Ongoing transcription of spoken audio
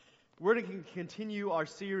We're going to continue our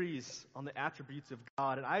series on the attributes of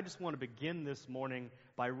God, and I just want to begin this morning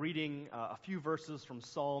by reading a few verses from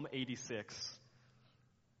Psalm 86.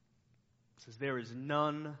 It says, "There is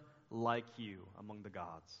none like you among the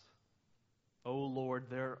gods, O Lord,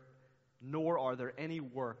 nor are there any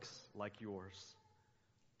works like yours.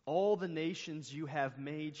 All the nations you have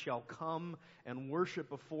made shall come and worship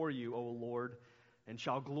before you, O Lord, and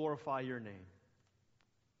shall glorify your name.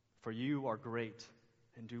 For you are great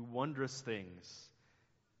and do wondrous things.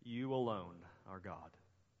 You alone are God."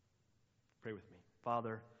 Pray with me.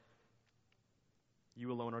 Father,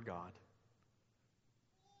 you alone are God.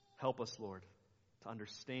 Help us, Lord, to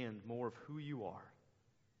understand more of who you are,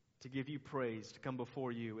 to give you praise, to come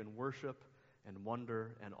before you in worship and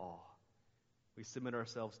wonder and awe. We submit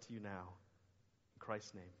ourselves to you now. In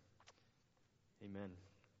Christ's name, amen.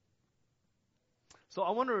 So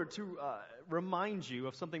I wanted to remind you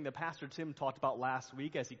of something that Pastor Tim talked about last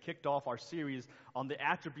week as he kicked off our series on the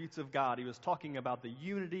attributes of God. He was talking about the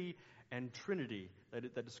unity and Trinity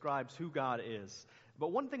that describes who God is.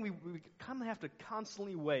 But one thing we kind of have to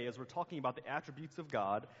constantly weigh as we're talking about the attributes of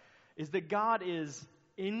God is that God is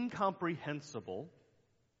incomprehensible,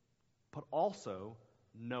 but also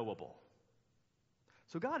knowable.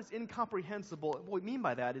 So God is incomprehensible. What we mean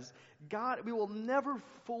by that is we will never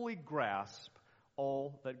fully grasp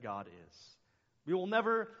all that God is. We will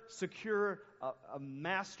never secure a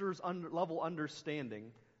master's level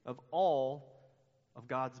understanding of all of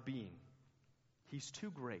God's being. He's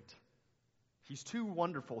too great. He's too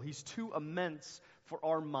wonderful. He's too immense for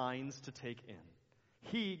our minds to take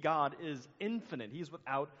in. God, is infinite. He's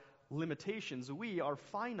without limitations. We are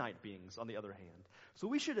finite beings, on the other hand. So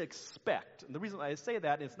we should expect, and the reason I say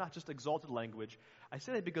that, it's not just exalted language. I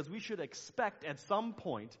say that because we should expect at some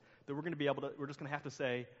point that we're just going to have to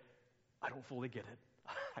say, I don't fully get it.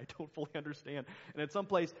 I don't fully understand. And at some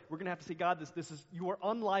place, we're going to have to say, God, you are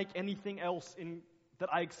unlike anything else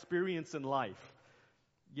that I experience in life.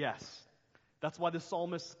 Yes. That's why the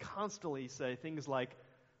psalmists constantly say things like,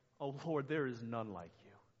 oh Lord, there is none like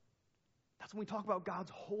you. That's when we talk about God's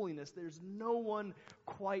holiness. There's no one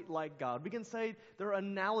quite like God. We can say there are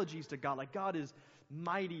analogies to God, like God is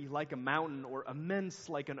mighty like a mountain, or immense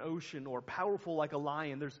like an ocean, or powerful like a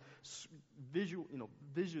lion. There's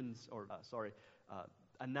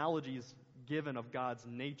analogies given of God's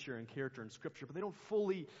nature and character in Scripture, but they don't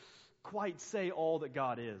fully quite say all that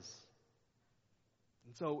God is.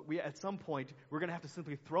 And so at some point, we're going to have to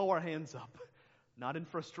simply throw our hands up, not in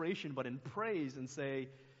frustration, but in praise, and say,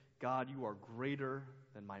 God, you are greater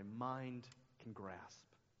than my mind can grasp.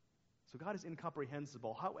 So God is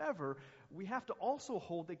incomprehensible. However, we have to also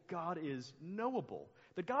hold that God is knowable.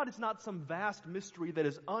 That God is not some vast mystery that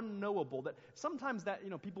is unknowable. That sometimes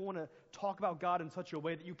people want to talk about God in such a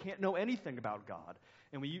way that you can't know anything about God.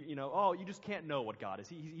 And you just can't know what God is.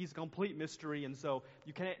 He's a complete mystery, and so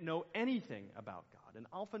you can't know anything about God. And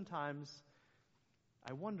oftentimes,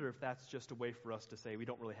 I wonder if that's just a way for us to say we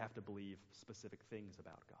don't really have to believe specific things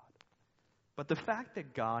about God. But the fact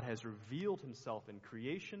that God has revealed himself in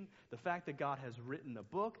creation, the fact that God has written a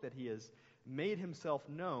book, that he has made himself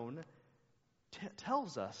known,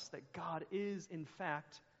 tells us that God is, in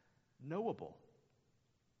fact, knowable.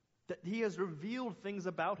 That he has revealed things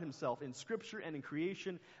about himself in Scripture and in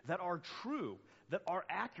creation that are true, that are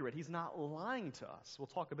accurate. He's not lying to us. We'll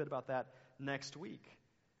talk a bit about that next week.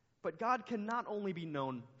 But God can not only be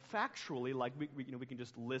known factually, like we can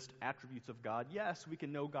just list attributes of God. Yes, we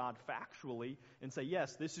can know God factually and say,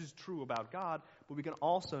 yes, this is true about God, but we can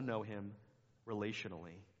also know him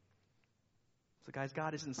relationally. So guys,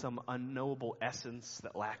 God isn't some unknowable essence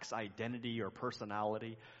that lacks identity or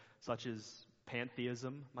personality, such as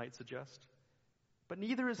pantheism might suggest. But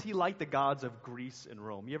neither is he like the gods of Greece and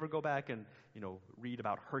Rome. You ever go back and read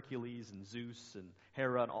about Hercules and Zeus and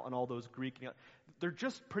Hera and all those Greek? They're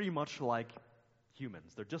just pretty much like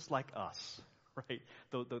humans. They're just like us, right?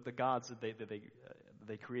 The gods that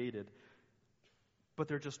they created, but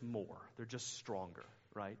they're just more. They're just stronger,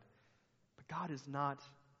 right? But God is not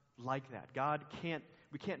like that.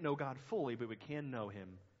 We can't know God fully, but we can know him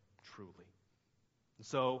truly. And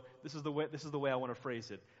so this is the way I want to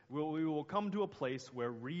phrase it. We will come to a place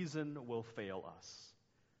where reason will fail us.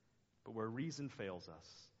 But where reason fails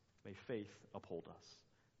us, may faith uphold us.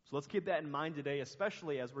 So let's keep that in mind today,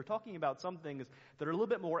 especially as we're talking about some things that are a little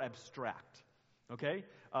bit more abstract. Okay?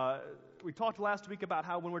 We talked last week about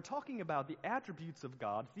how when we're talking about the attributes of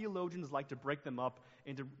God, theologians like to break them up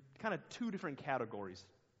into kind of two different categories.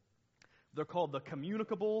 They're called the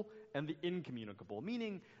communicable and the incommunicable,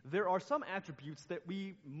 meaning there are some attributes that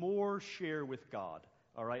we more share with God.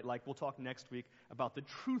 All right, like we'll talk next week about the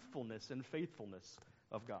truthfulness and faithfulness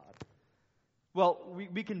of God? Well,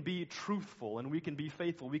 we can be truthful and we can be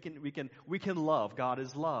faithful. We can love. God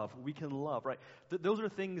is love. We can love, right? Those are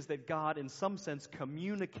things that God, in some sense,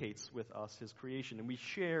 communicates with us, His creation, and we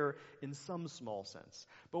share in some small sense.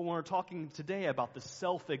 But when we're talking today about the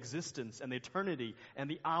self-existence and the eternity and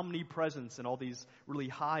the omnipresence and all these really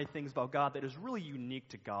high things about God that is really unique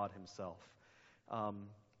to God Himself,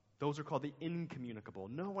 those are called the incommunicable.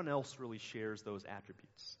 No one else really shares those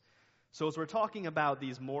attributes. So as we're talking about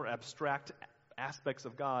these more abstract aspects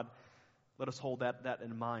of God, let us hold that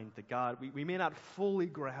in mind, that God, we may not fully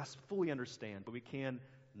grasp, fully understand, but we can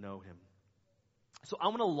know Him. So I'm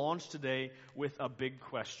going to launch today with a big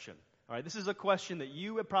question. All right, this is a question that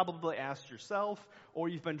you have probably asked yourself, or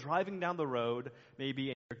you've been driving down the road, maybe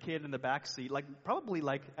your kid in the back seat, probably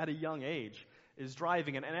at a young age, is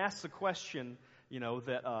driving and asks a question,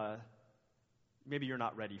 that maybe you're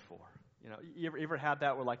not ready for. You ever had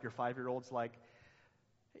that where your 5-year-old's like,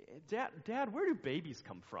 Dad, where do babies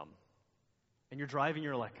come from? And you're driving,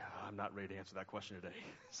 you're like, I'm not ready to answer that question today.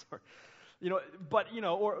 Sorry.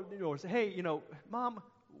 Or say, hey, Mom,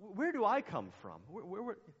 where do I come from?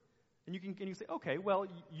 Where? And you can say, okay, well,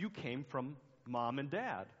 you came from Mom and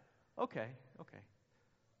Dad. Okay.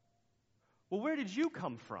 Well, where did you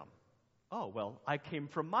come from? Oh, well, I came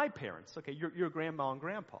from my parents. Okay, your grandma and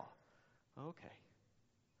grandpa. Okay.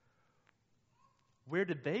 Where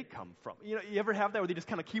did they come from? You ever have that where they just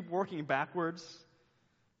kind of keep working backwards,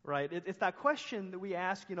 right? It's that question that we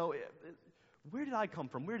ask, where did I come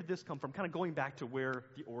from? Where did this come from? Kind of going back to where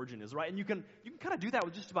the origin is, right? And you can kind of do that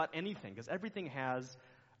with just about anything, because everything has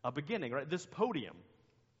a beginning, right? This podium,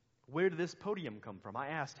 where did this podium come from? I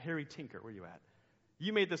asked Harry Tinker, where are you at?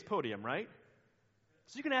 You made this podium, right?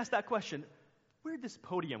 So you can ask that question, where did this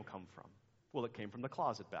podium come from? Well, it came from the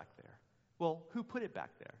closet back there. Well, who put it back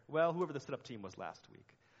there? Well, whoever the sit-up team was last week.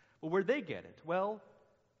 Well, where'd they get it? Well,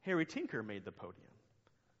 Harry Tinker made the podium.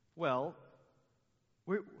 Well,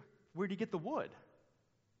 where'd he get the wood?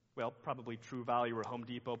 Well, probably True Value or Home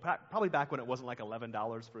Depot, probably back when it wasn't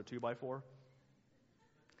 $11 for a 2x4.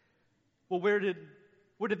 Well, where did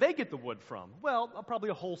they get the wood from? Well, probably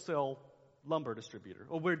a wholesale lumber distributor.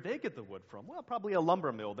 Well, where'd they get the wood from? Well, probably a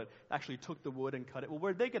lumber mill that actually took the wood and cut it. Well,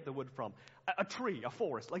 where'd they get the wood from? A tree, a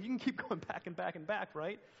forest. You can keep going back and back and back,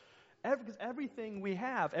 right? Because everything we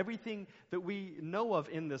have, everything that we know of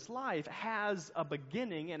in this life has a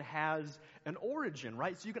beginning and has an origin,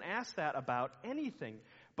 right? So you can ask that about anything.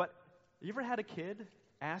 But you ever had a kid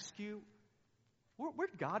ask you,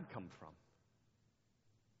 where'd God come from?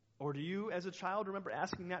 Or do you, as a child, remember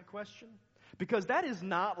asking that question? Because that is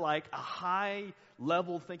not a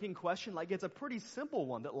high-level thinking question. It's a pretty simple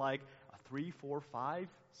one that a 3, 4, 5,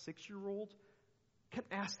 6-year-old can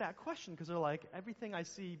ask that question, because they're like, everything I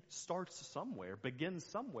see starts somewhere, begins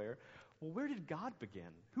somewhere. Well, where did God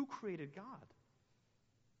begin? Who created God?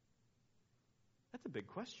 That's a big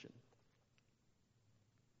question.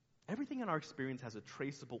 Everything in our experience has a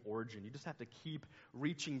traceable origin. You just have to keep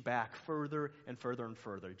reaching back further and further and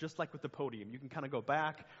further. Just like with the podium, you can kind of go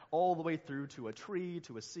back all the way through to a tree,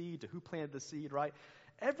 to a seed, to who planted the seed, right?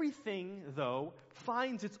 Everything, though,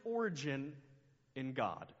 finds its origin in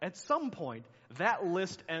God. At some point, that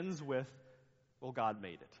list ends with, well, God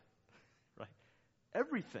made it, right?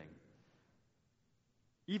 Everything.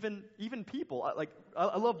 Even people.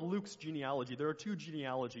 I love Luke's genealogy. There are 2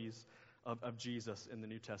 genealogies of Jesus in the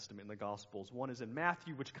New Testament, in the Gospels. One is in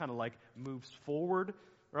Matthew, which kind of moves forward,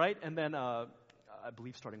 right? And then, I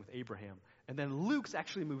believe, starting with Abraham. And then Luke's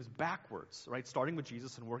actually moves backwards, right? Starting with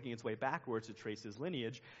Jesus and working its way backwards to trace his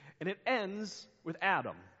lineage. And it ends with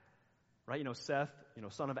Adam, right? Seth,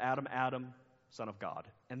 son of Adam, Adam, son of God.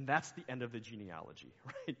 And that's the end of the genealogy,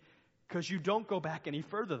 right? Because you don't go back any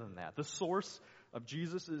further than that. The source of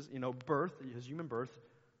Jesus' birth, his human birth,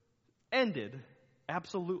 ended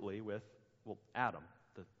absolutely with, Adam,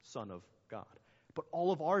 the son of God. But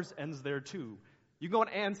all of ours ends there too. You go on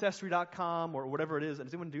Ancestry.com or whatever it is, and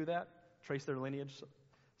does anyone do that? Trace their lineage?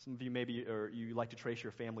 Some of you maybe, or you like to trace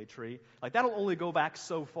your family tree. That'll only go back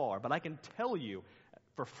so far, but I can tell you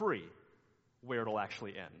for free where it'll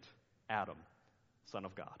actually end. Adam, son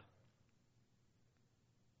of God.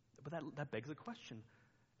 But that begs a question.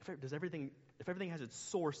 If everything has its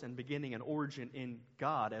source and beginning and origin in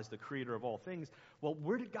God as the creator of all things, well,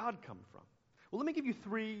 where did God come from? Well, let me give you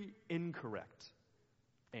 3 incorrect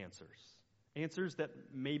answers. Answers that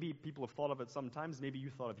maybe people have thought of at some times, maybe you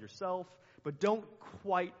thought of yourself, but don't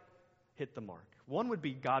quite hit the mark. One would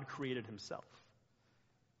be God created himself.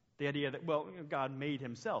 The idea that, God made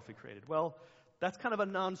himself, he created. Well, that's kind of a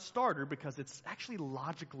non-starter because it's actually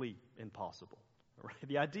logically impossible. Right?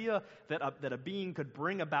 The idea that a being could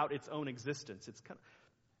bring about its own existence, it's kind of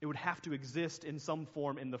It would have to exist in some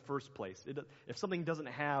form in the first place. If something doesn't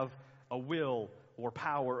have a will or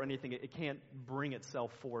power or anything, it can't bring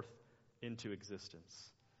itself forth into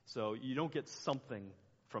existence. So you don't get something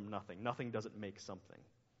from nothing. Nothing doesn't make something.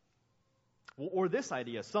 Or this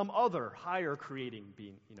idea, some other higher creating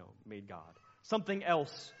being, made God. Something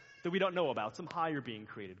else that we don't know about, some higher being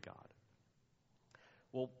created God.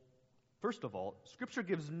 Well, first of all, Scripture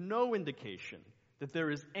gives no indication that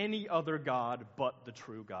there is any other God but the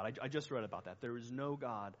true God. I just read about that. There is no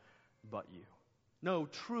God but you. No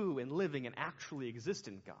true and living and actually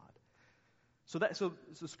existent God. So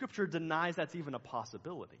Scripture denies that's even a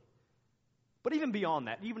possibility. But even beyond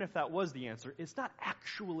that, even if that was the answer, it's not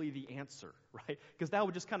actually the answer, right? Because that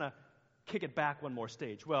would just kind of kick it back one more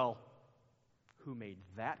stage. Well, who made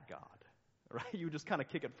that God? Right? You would just kind of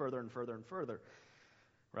kick it further and further and further,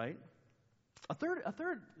 right? A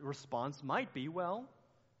third response might be, well,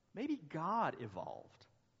 maybe God evolved,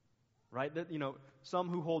 right? That, some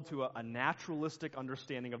who hold to a naturalistic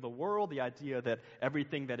understanding of the world, the idea that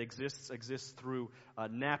everything that exists through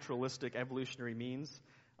naturalistic evolutionary means.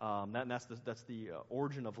 That's the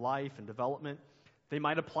origin of life and development. They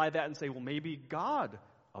might apply that and say, well, maybe God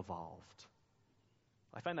evolved.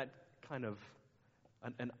 I find that kind of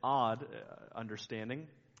an odd understanding,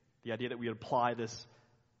 the idea that we apply this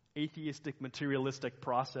atheistic, materialistic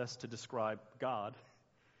process to describe God.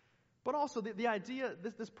 But also the idea,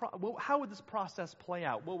 how would this process play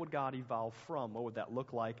out? What would God evolve from? What would that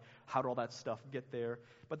look like? How did all that stuff get there?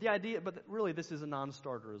 But really this is a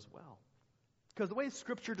non-starter as well. Because the way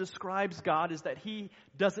Scripture describes God is that He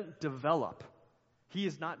doesn't develop. He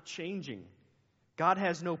is not changing. God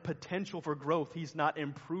has no potential for growth. He's not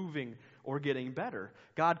improving or getting better.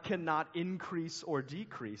 God cannot increase or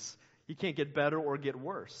decrease. He can't get better or get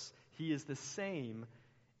worse. He is the same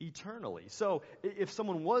eternally. So if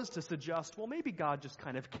someone was to suggest, well, maybe God just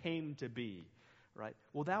kind of came to be, right?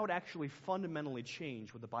 Well, that would actually fundamentally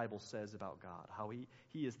change what the Bible says about God, how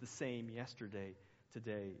He is the same yesterday,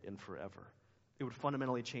 today, and forever. It would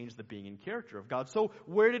fundamentally change the being and character of God. So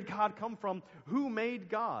where did God come from? Who made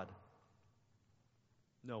God?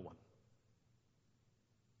 No one.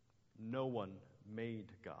 No one made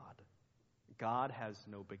God. God has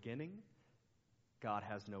no beginning. God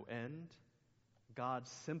has no end. God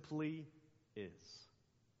simply is.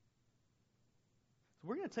 So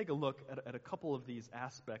we're going to take a look at a couple of these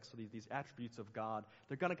aspects, these attributes of God.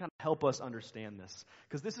 They're going to kind of help us understand this.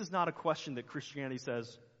 Because this is not a question that Christianity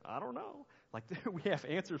says, I don't know. Like, we have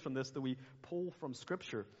answers from this that we pull from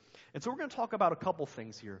Scripture. And so we're going to talk about a couple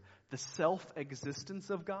things here. The self-existence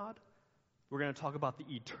of God. We're going to talk about the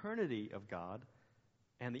eternity of God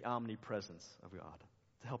and the omnipresence of God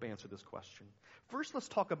to help answer this question. First, let's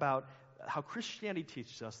talk about how Christianity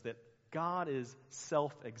teaches us that God is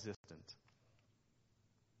self-existent.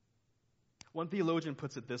 One theologian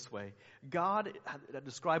puts it this way.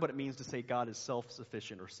 Describe what it means to say God is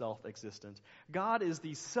self-sufficient or self-existent. God is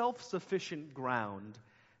the self-sufficient ground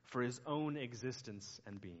for His own existence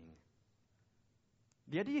and being.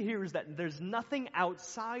 The idea here is that there's nothing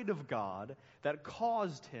outside of God that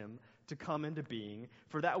caused Him to come into being,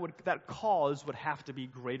 for that cause would have to be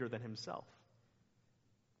greater than Himself.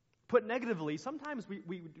 Put negatively, sometimes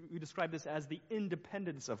we describe this as the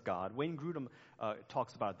independence of God. Wayne Grudem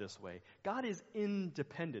talks about it this way. God is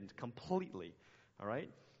independent completely, all right?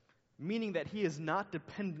 Meaning that He is not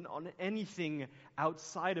dependent on anything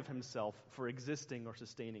outside of Himself for existing or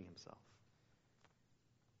sustaining Himself.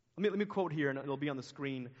 Let me quote here, and it'll be on the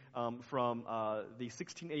screen, from the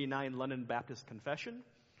 1689 London Baptist Confession.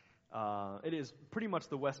 It is pretty much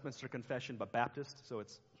the Westminster Confession, but Baptist, so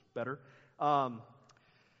it's better.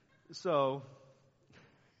 So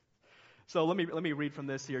let me read from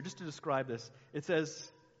this here, just to describe this. It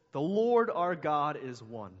says, "The Lord our God is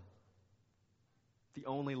one, the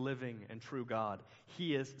only living and true God.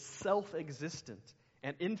 He is self-existent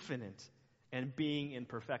and infinite and being in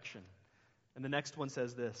perfection." And the next one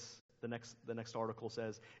says this. The next article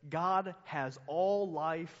says, "God has all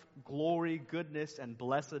life, glory, goodness, and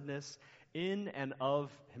blessedness in and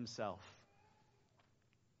of Himself.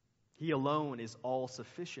 He alone is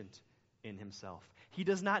all-sufficient in Himself. He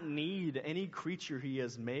does not need any creature He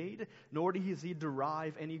has made, nor does He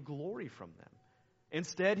derive any glory from them.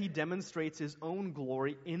 Instead, He demonstrates His own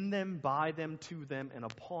glory in them, by them, to them, and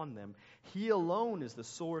upon them. He alone is the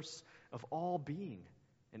source of all being,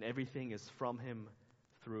 and everything is from Him,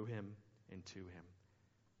 through Him, and to Him."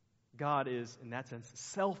 God is, in that sense,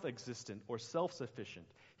 self-existent or self-sufficient.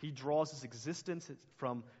 He draws His existence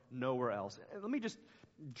from nowhere else. Let me just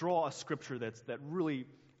draw a scripture that really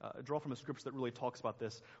draw from a scripture that really talks about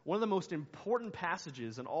this. One of the most important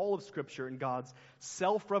passages in all of Scripture in God's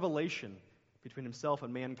self-revelation between himself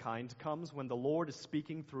and mankind comes when the Lord is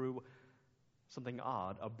speaking through something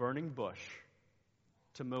odd, a burning bush,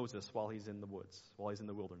 to Moses while he's in the woods, while he's in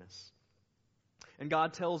the wilderness. And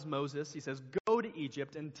God tells Moses, he says, "Go to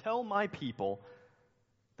Egypt and tell my people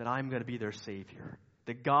that I'm going to be their Savior,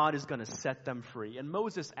 that God is going to set them free." And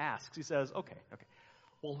Moses asks, he says, okay.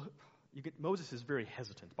 Well, Moses is very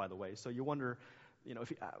hesitant, by the way, so you wonder,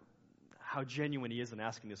 how genuine he is in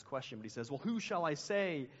asking this question. But he says, well, who shall I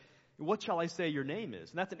say, what shall I say your name is?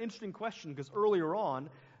 And that's an interesting question because earlier on,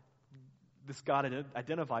 this God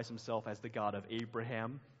identifies himself as the God of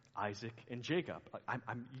Abraham, Isaac, and Jacob.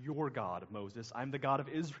 I'm your God, Moses. I'm the God of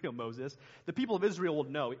Israel, Moses. The people of Israel would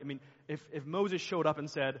know. I mean, if Moses showed up and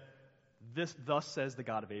said, thus says the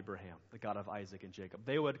God of Abraham, the God of Isaac and Jacob,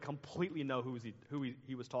 they would completely know who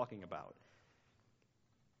he was talking about.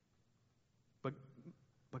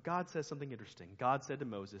 But God says something interesting. God said to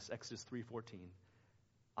Moses, Exodus 3:14,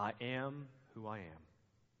 "I am who I am."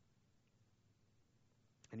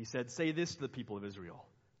 And he said, "Say this to the people of Israel,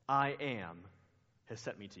 I am has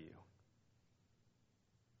sent me to you."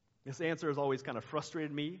 This answer has always kind of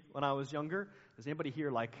frustrated me when I was younger. Is anybody here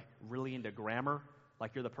really into grammar?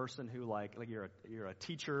 Like you're the person who you're a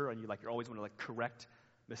teacher and you're always want to correct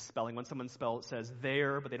misspelling. When someone says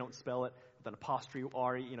there, but they don't spell it with an apostrophe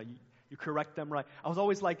R, you correct them, right? I was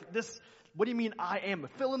always like, this, what do you mean I am?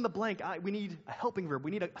 Fill in the blank. We need a helping verb.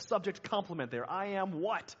 We need a subject complement there. I am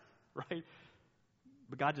what? Right?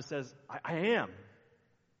 But God just says, I am.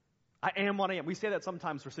 I am what I am. We say that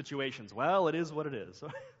sometimes for situations. Well, it is what it is,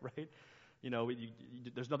 right?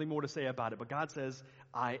 There's nothing more to say about it. But God says,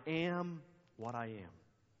 I am what I am.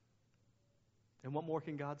 And what more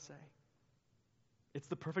can God say? It's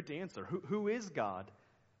the perfect answer. Who is God?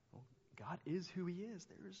 Well, God is who he is.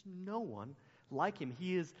 There is no one like him.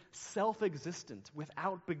 He is self-existent,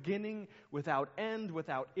 without beginning, without end,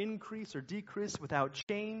 without increase or decrease, without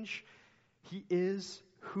change. He is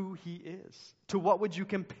who he is. To what would you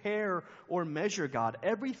compare or measure God?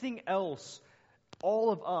 Everything else,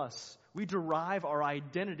 all of us, we derive our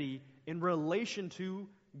identity in relation to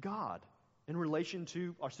God, in relation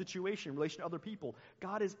to our situation, in relation to other people.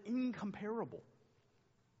 God is incomparable.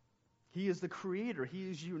 He is the creator. He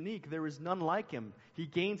is unique. There is none like him. He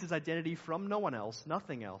gains his identity from no one else,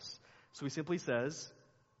 nothing else. So he simply says,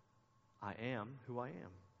 I am who I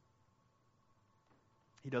am.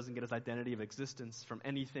 He doesn't get his identity of existence from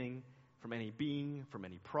anything, from any being, from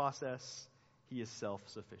any process. He is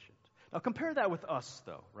self-sufficient. Now compare that with us,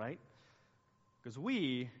 though, right? Because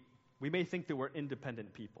we may think that we're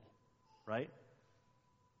independent people, right?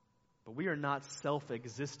 But we are not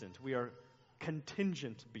self-existent. We are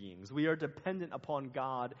contingent beings. We are dependent upon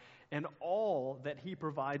God and all that he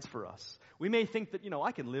provides for us. We may think that,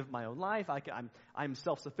 I can live my own life. I'm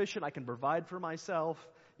self-sufficient. I can provide for myself.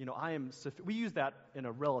 We use that in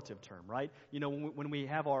a relative term, right? When we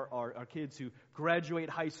have our kids who graduate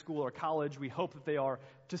high school or college, we hope that they are,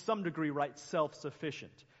 to some degree, right,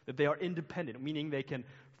 self-sufficient, that they are independent, meaning they can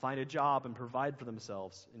find a job and provide for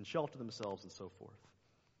themselves and shelter themselves and so forth.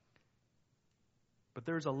 But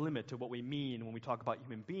there's a limit to what we mean when we talk about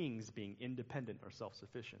human beings being independent or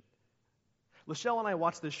self-sufficient. Lachelle and I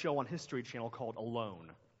watched this show on History Channel called Alone.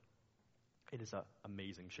 It is an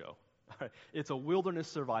amazing show. It's a wilderness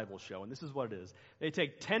survival show, and this is what it is. They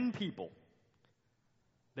take 10 people,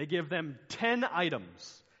 they give them 10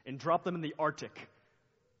 items, and drop them in the Arctic.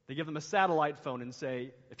 They give them a satellite phone and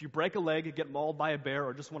say, if you break a leg, get mauled by a bear,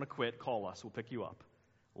 or just want to quit, call us. We'll pick you up.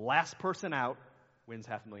 Last person out wins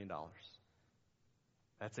 $500,000.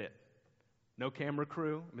 That's it. No camera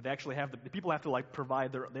crew. I mean, they actually have the people have to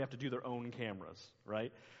provide they have to do their own cameras,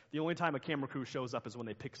 right? The only time a camera crew shows up is when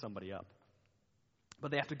they pick somebody up.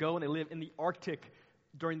 But they have to go and they live in the Arctic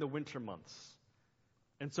during the winter months.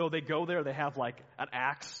 And so they go there, they have an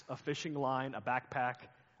axe, a fishing line, a backpack,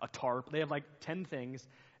 a tarp. They have 10 things,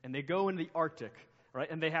 and they go into the Arctic, right?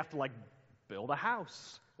 And they have to build a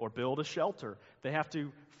house or build a shelter. They have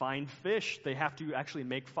to find fish. They have to actually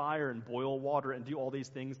make fire and boil water and do all these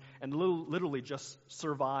things and literally just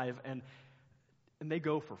survive. And they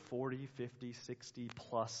go for 40, 50, 60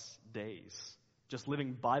 plus days, just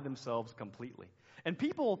living by themselves completely. And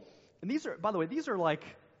people, and these are, by the way, these are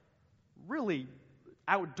really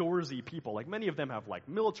outdoorsy people. Many of them have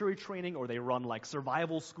military training, or they run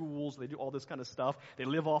survival schools. They do all this kind of stuff. They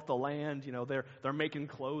live off the land. They're making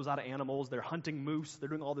clothes out of animals. They're hunting moose. They're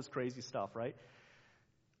doing all this crazy stuff, right?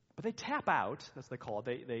 But they tap out, as they call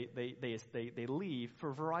it. They leave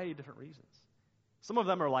for a variety of different reasons. Some of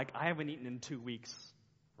them are I haven't eaten in 2 weeks,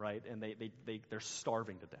 right? And they're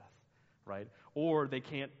starving to death, right? Or they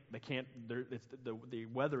can't. The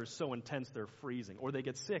weather is so intense they're freezing, or they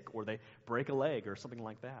get sick, or they break a leg, or something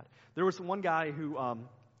like that. There was one guy who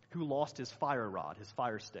lost his fire rod, his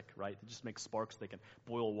fire stick, right? It just makes sparks. They can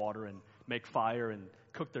boil water and make fire and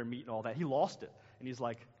cook their meat and all that. He lost it, and he's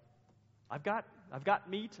like, I've got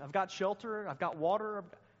meat, I've got shelter, I've got water.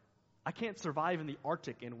 I can't survive in the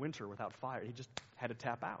Arctic in winter without fire. He just had to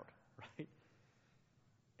tap out, right?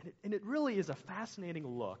 And it really is a fascinating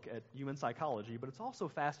look at human psychology, but it's also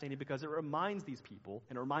fascinating because it reminds these people,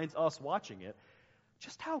 and it reminds us watching it,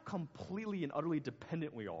 just how completely and utterly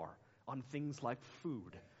dependent we are on things like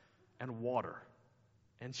food and water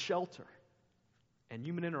and shelter and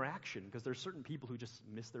human interaction, because there's certain people who just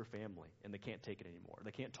miss their family and they can't take it anymore.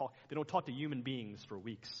 They don't talk to human beings for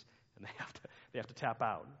weeks, and they have to tap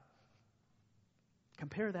out.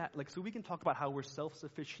 Compare that, so we can talk about how we're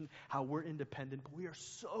self-sufficient, how we're independent, but we are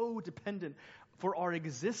so dependent for our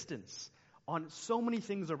existence on so many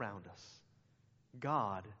things around us.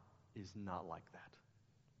 God is not like that.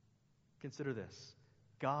 Consider this.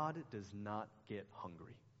 God does not get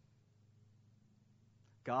hungry.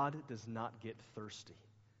 God does not get thirsty.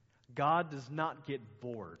 God does not get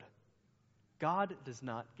bored. God does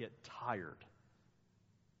not get tired.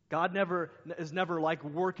 God is never like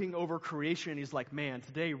working over creation. He's like, man,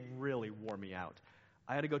 today really wore me out.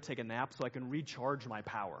 I had to go take a nap so I can recharge my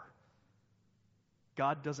power.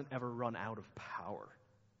 God doesn't ever run out of power.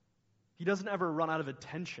 He doesn't ever run out of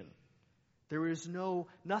attention. There is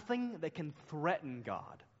nothing that can threaten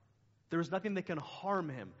God. There is nothing that can harm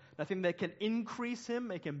him, nothing that can increase him,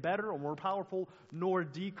 make him better or more powerful, nor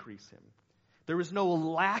decrease him. There is no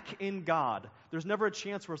lack in God. There's never a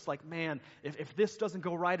chance where it's like, man, if this doesn't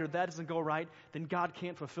go right or that doesn't go right, then God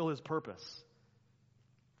can't fulfill his purpose.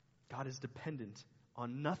 God is dependent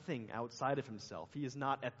on nothing outside of himself. He is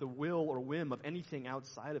not at the will or whim of anything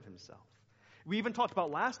outside of himself. We even talked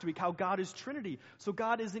about last week how God is Trinity. So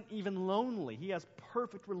God isn't even lonely. He has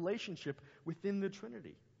perfect relationship within the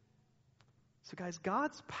Trinity. So guys,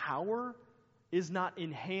 God's power is not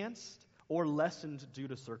enhanced or lessened due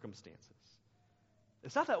to circumstances.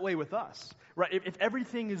 It's not that way with us, right? If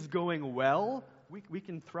everything is going well, we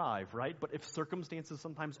can thrive, right? But if circumstances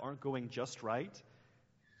sometimes aren't going just right,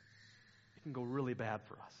 it can go really bad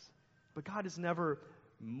for us. But God is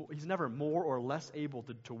He's never more or less able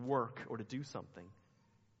to work or to do something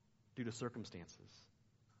due to circumstances.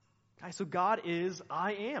 Guys, so God is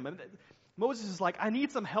I am. And Moses is like, I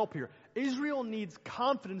need some help here. Israel needs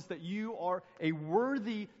confidence that you are a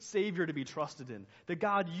worthy Savior to be trusted in. That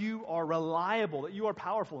God, you are reliable, that you are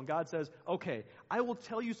powerful. And God says, okay, I will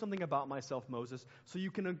tell you something about myself, Moses, so you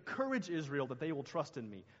can encourage Israel that they will trust in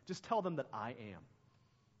me. Just tell them that I am.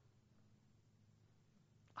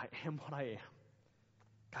 I am what I am.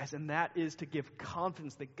 Guys, and that is to give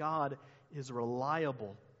confidence that God is a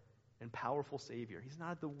reliable and powerful Savior. He's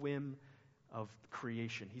not at the whim of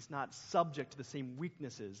creation. He's not subject to the same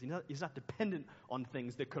weaknesses. He's not dependent on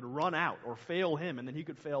things that could run out or fail him, and then he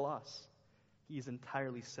could fail us. He is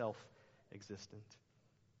entirely self-existent.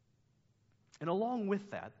 And along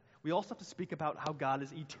with that, we also have to speak about how God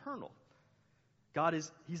is eternal.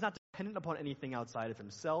 He's not dependent upon anything outside of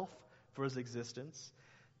himself for his existence,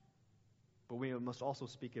 but we must also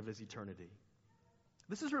speak of his eternity.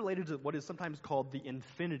 This is related to what is sometimes called the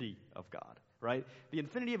infinity of God, right? The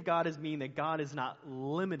infinity of God is meaning that God is not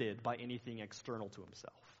limited by anything external to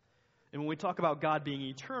himself. And when we talk about God being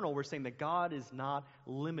eternal, we're saying that God is not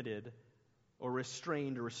limited or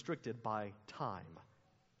restrained or restricted by time.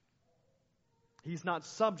 He's not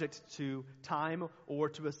subject to time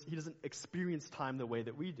he doesn't experience time the way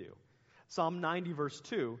that we do. Psalm 90 verse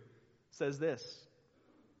 2 says this,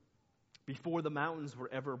 before the mountains were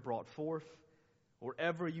ever brought forth, or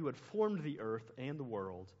ever you had formed the earth and the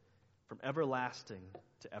world, from everlasting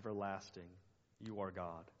to everlasting, you are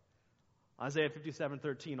God. Isaiah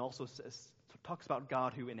 57:13 also talks about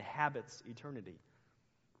God who inhabits eternity.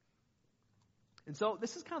 And so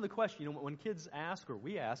this is kind of the question, when kids ask, or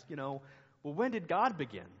we ask, well, when did God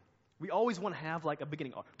begin? We always want to have like a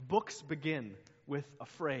beginning. Books begin with a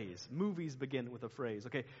phrase. Movies begin with a phrase.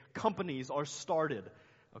 Okay, companies are started.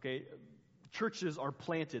 Okay, churches are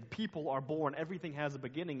planted. People are born. Everything has a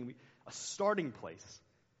beginning, a starting place.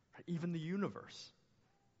 Right? Even the universe.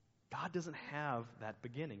 God doesn't have that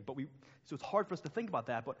beginning. So it's hard for us to think about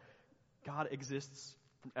that, but God exists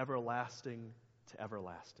from everlasting to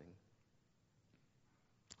everlasting.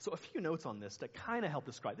 So a few notes on this that kind of help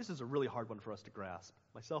describe. This is a really hard one for us to grasp,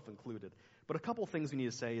 myself included. But a couple things we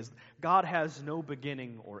need to say is God has no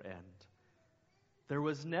beginning or end. There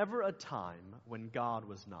was never a time when God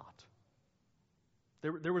was not.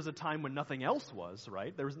 There was a time when nothing else was,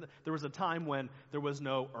 right? There was a time when there was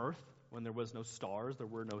no earth, when there was no stars, there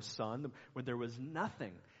were no sun, when there was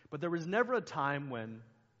nothing. But there was never a time when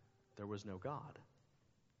there was no God.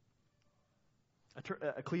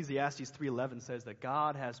 Ecclesiastes 3:11 says that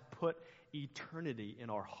God has put eternity in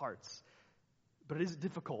our hearts. But it is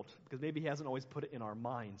difficult because maybe he hasn't always put it in our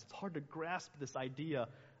minds. It's hard to grasp this idea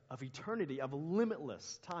of eternity, of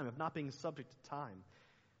limitless time, of not being subject to time.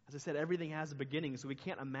 As I said, everything has a beginning, so we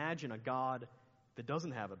can't imagine a God that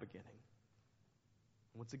doesn't have a beginning.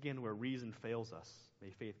 Once again, where reason fails us, may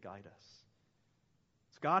faith guide us.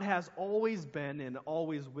 So God has always been and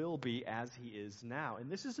always will be as he is now.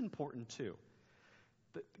 And this is important too.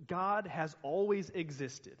 God has always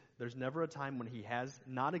existed. There's never a time when he has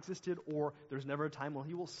not existed, or there's never a time when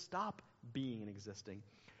he will stop being and existing.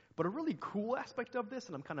 But a really cool aspect of this,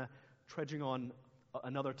 and I'm kind of trudging on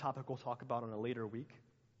another topic we'll talk about in a later week,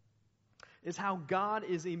 is how God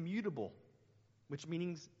is immutable, which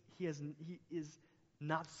means he is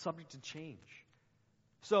not subject to change.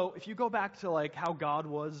 So if you go back to like how God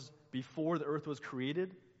was before the earth was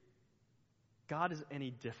created, God isn't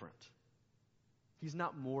any different. He's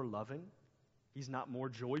not more loving. He's not more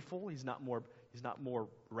joyful. He's not more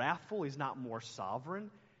wrathful. He's not more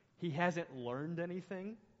sovereign. He hasn't learned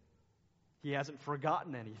anything. He hasn't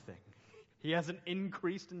forgotten anything. He hasn't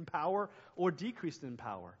increased in power or decreased in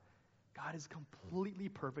power. God is completely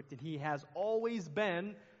perfect, and he has always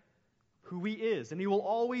been who he is, and he will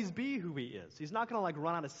always be who he is. He's not going to like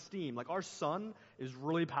run out of steam. Like our sun is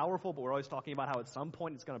really powerful, but we're always talking about how at some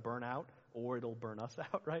point it's going to burn out or it'll burn us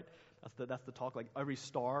out, right? That's the talk. Like every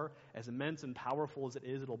star, as immense and powerful as it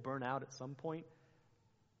is, it'll burn out at some point.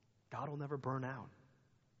 God will never burn out.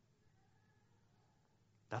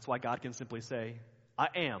 That's why God can simply say, I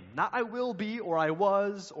am. Not I will be, or I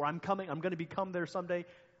was, or I'm coming, I'm going to become there someday.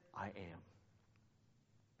 I am.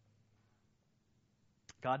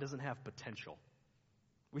 God doesn't have potential.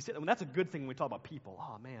 That's a good thing when we talk about people.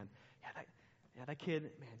 Oh man, that kid,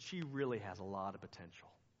 man, she really has a lot of potential.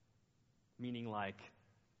 Meaning like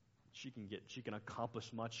she can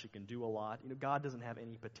accomplish much, she can do a lot. God doesn't have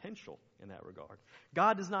any potential in that regard.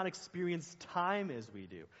 God does not experience time as we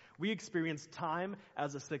do. We experience time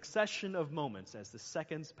as a succession of moments, as the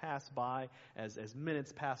seconds pass by, as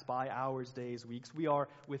minutes pass by, hours, days, weeks. We are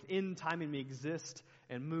within time and we exist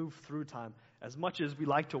and move through time. As much as we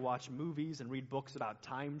like to watch movies and read books about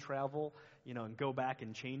time travel, and go back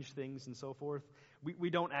and change things and so forth, we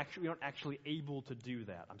don't actually able to do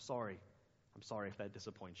that. I'm sorry if that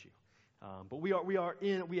disappoints you. But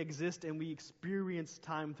we exist and we experience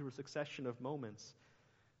time through a succession of moments.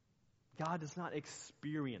 God does not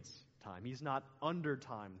experience time. He's not under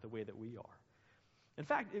time the way that we are. In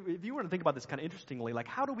fact, if you were to think about this kind of interestingly, like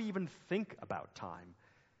how do we even think about time?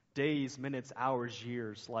 Days, minutes, hours,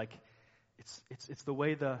 years, like it's the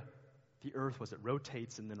way the earth it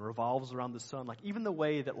rotates and then revolves around the sun. Like even the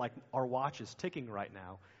way that like our watch is ticking right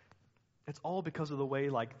now, it's all because of the way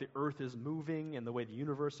like the earth is moving and the way the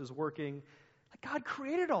universe is working. Like God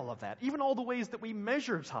created all of that. Even all the ways that we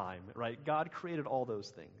measure time, right? God created all those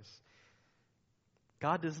things.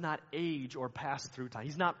 God does not age or pass through time.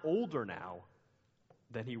 He's not older now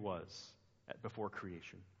than he was before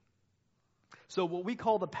creation. So what we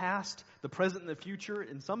call the past, the present, and the future,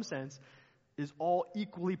 in some sense, is all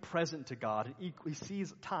equally present to God. He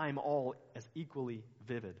sees time all as equally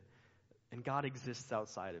vivid. And God exists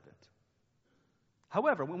outside of it.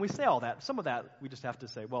 However, when we say all that, some of that we just have to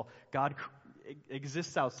say, well, God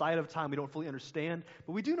exists outside of time. We don't fully understand.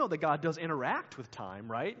 But we do know that God does interact with time,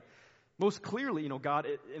 right? Most clearly, God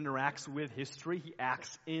interacts with history. He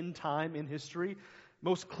acts in time, in history.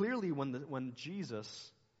 Most clearly when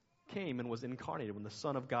Jesus came and was incarnated, when the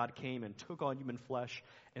Son of God came and took on human flesh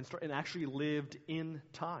and actually lived in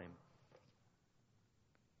time.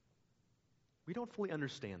 We don't fully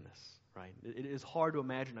understand this, right? It is hard to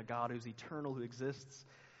imagine a God who's eternal, who exists,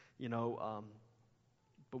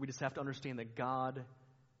 but we just have to understand that God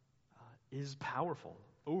is powerful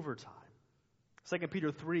over time. 2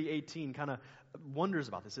 Peter 3:18 kind of wonders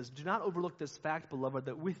about this. It says, do not overlook this fact, beloved,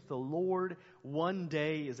 that with the Lord, one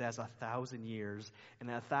day is as 1,000 years, and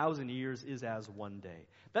 1,000 years is as one day.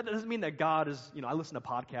 That doesn't mean that God is, I listen to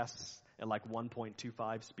podcasts at like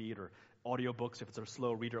 1.25 speed, or audiobooks, if it's a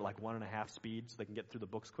slow reader, at like 1.5 speed, so they can get through the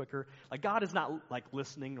books quicker. Like God is not like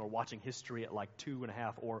listening or watching history at like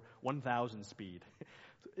 2.5 or 1,000 speed.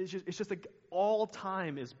 It's just like all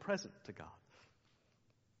time is present to God.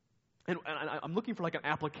 And I'm looking for like an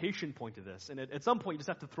application point to this. And at some point, you just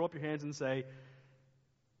have to throw up your hands and say,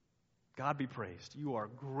 God be praised. You are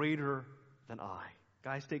greater than I.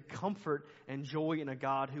 Guys, take comfort and joy in a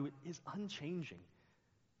God who is unchanging,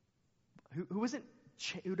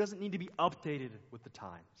 who doesn't need to be updated with the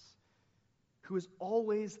times, who is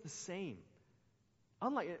always the same.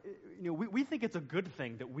 Unlike, we think it's a good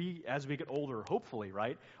thing that we, as we get older, hopefully,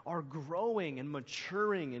 right, are growing and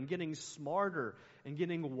maturing and getting smarter and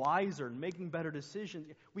getting wiser and making better decisions.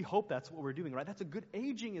 We hope that's what we're doing, right? That's a good,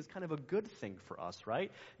 aging is kind of a good thing for us,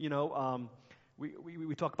 right?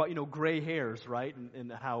 We talk about, gray hairs, right?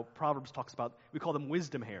 And how Proverbs talks about, we call them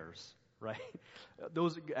wisdom hairs, right?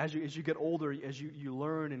 Those, as you get older, as you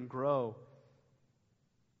learn and grow.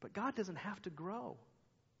 But God doesn't have to grow.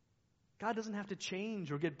 God doesn't have to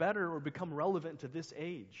change or get better or become relevant to this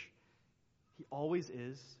age. He always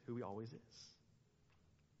is who he always is.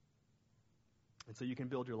 And so you can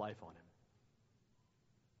build your life on him.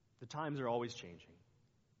 The times are always changing.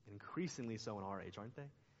 Increasingly so in our age, aren't they?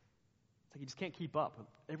 It's like you just can't keep up.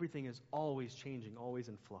 Everything is always changing, always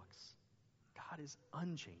in flux. God is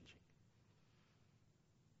unchanging.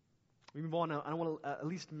 We move on. I want to at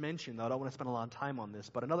least mention, though, I don't want to spend a lot of time on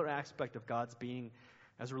this, but another aspect of God's being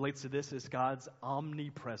as it relates to this is God's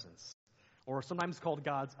omnipresence, or sometimes called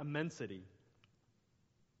God's immensity.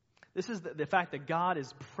 This is the fact that God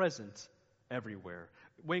is present everywhere.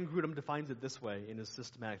 Wayne Grudem defines it this way in his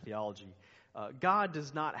systematic theology. God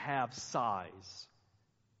does not have size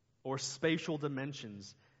or spatial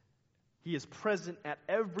dimensions. He is present at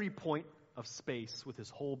every point of space with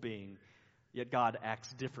his whole being, yet God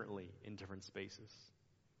acts differently in different spaces.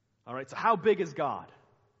 All right, so how big is God?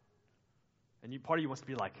 And part of you wants to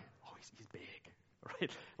be like, oh, he's big,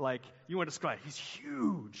 right? Like, you want to describe, he's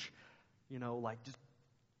huge, like just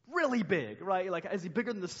really big, right? Like, is he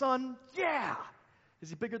bigger than the sun? Yeah. Is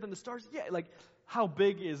he bigger than the stars? Yeah. Like, how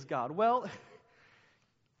big is God? Well,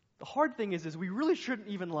 the hard thing is we really shouldn't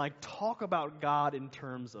even talk about God in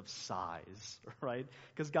terms of size, right?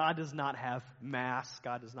 Because God does not have mass,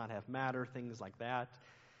 God does not have matter, things like that.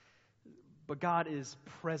 But God is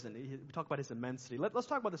present. We talk about his immensity. Let's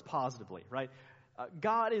talk about this positively, right?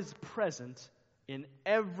 God is present in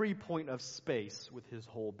every point of space with his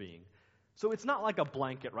whole being. So it's not like a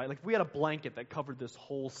blanket, right? Like if we had a blanket that covered this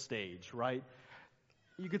whole stage, right?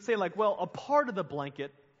 You could say a part of the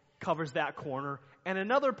blanket covers that corner, and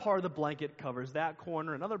another part of the blanket covers that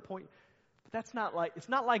corner, another point. But it's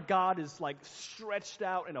not like God is stretched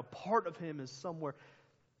out and a part of him is somewhere.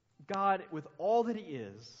 God, with all that he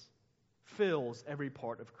is, fills every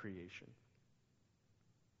part of creation.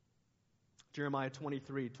 Jeremiah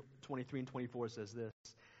 23 and 24 says this,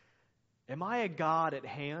 "Am I a God at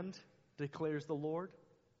hand, declares the Lord,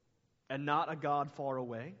 and not a God far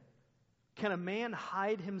away? Can a man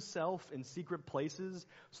hide himself in secret places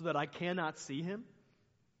so that I cannot see him,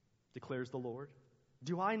 declares the Lord?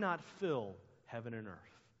 Do I not fill heaven and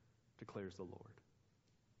earth, declares the Lord?"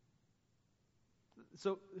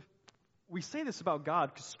 So, we say this about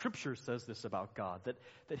God because Scripture says this about God,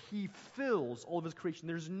 that he fills all of his creation.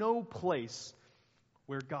 There's no place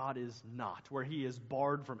where God is not, where he is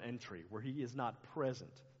barred from entry, where he is not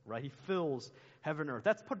present, right? He fills heaven and earth.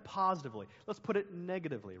 That's put positively. Let's put it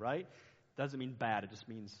negatively, right? Doesn't mean bad, it just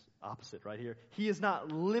means opposite right here. He is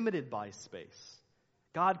not limited by space.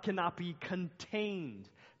 God cannot be contained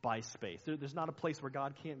by space. There's not a place where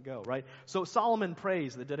God can't go, right? So Solomon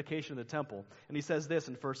prays the dedication of the temple, and he says this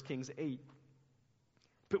in 1 Kings 8,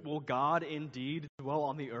 "But will God indeed dwell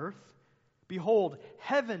on the earth? Behold,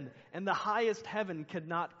 heaven and the highest heaven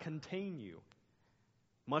cannot contain you,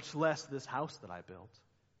 much less this house that I built."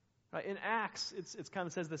 Right? In Acts, it's kind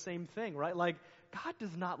of says the same thing, right? Like, God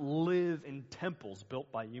does not live in temples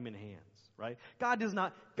built by human hands, right? God is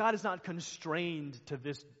not constrained to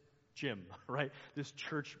this gym, right? This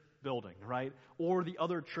church building, right? Or the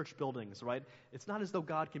other church buildings, right? It's not as though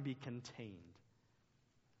God can be contained.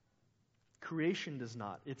 Creation does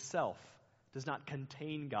not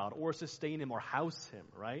contain God or sustain him or house him,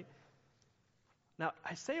 right? Now,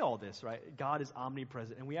 I say all this, right? God is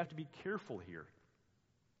omnipresent, and we have to be careful here.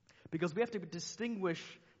 Because we have to distinguish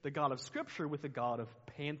the God of Scripture with the God of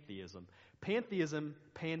pantheism. Pantheism,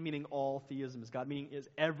 pan meaning all, theism is God, meaning is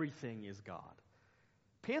everything is God.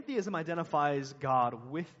 Pantheism identifies God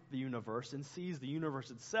with the universe and sees the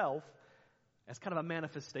universe itself as kind of a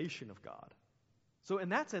manifestation of God. So in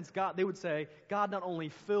that sense, they would say, God not only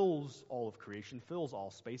fills all of creation, fills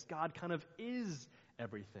all space, God kind of is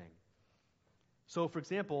everything. So, for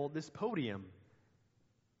example, this podium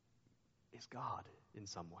is God in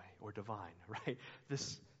some way, or divine, right?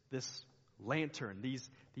 This lantern,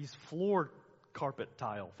 these floor carpet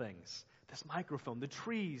tile things, this microphone, the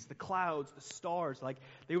trees, the clouds, the stars,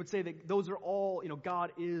 they would say that those are all,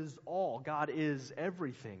 God is all. God is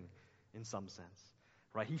everything in some sense,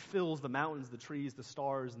 right? He fills the mountains, the trees, the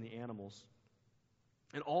stars, and the animals.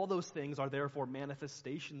 And all those things are therefore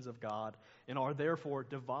manifestations of God and are therefore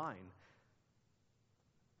divine.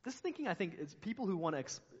 This thinking, I think, is people who want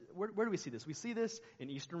to... Where do we see this? We see this in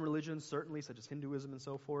Eastern religions, certainly, such as Hinduism and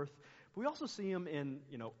so forth. But we also see them in,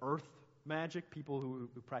 earth magic, people who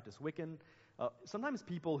practice Wiccan. Sometimes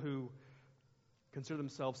people who consider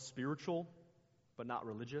themselves spiritual, but not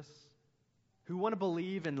religious. Who want to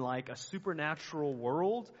believe in, a supernatural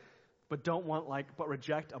world, but but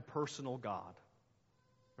reject a personal God.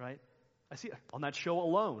 Right? I see on that show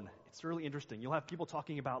Alone. It's really interesting. You'll have people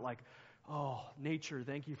talking about oh, nature,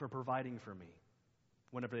 thank you for providing for me.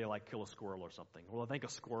 Whenever they kill a squirrel or something. Or they'll thank a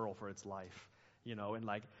squirrel for its life. And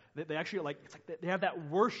they actually they have that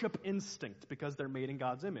worship instinct because they're made in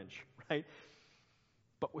God's image, right?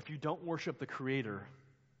 But if you don't worship the Creator,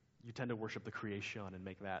 you tend to worship the creation and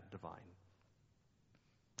make that divine.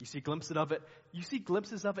 You see glimpses of it. You see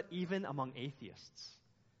glimpses of it even among atheists.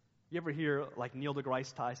 You ever hear Neil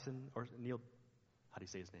deGrasse Tyson or Neil? How do you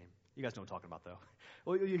say his name? You guys know what I'm talking about, though.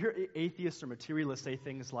 Well, you hear atheists or materialists say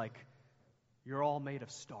things like, "You're all made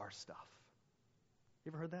of star stuff."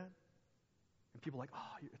 You ever heard that? And people are like,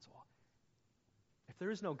 "Oh, it's all." If there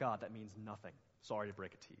is no God, that means nothing. Sorry to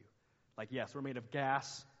break it to you. Yes, we're made of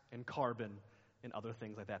gas and carbon and other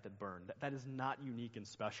things like that burn. That is not unique and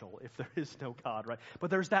special if there is no God, right?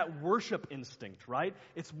 But there's that worship instinct, right?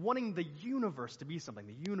 It's wanting the universe to be something.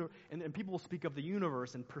 And people will speak of the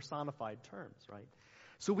universe in personified terms, right?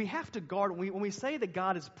 So we have to guard, when we say that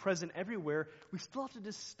God is present everywhere, we still have to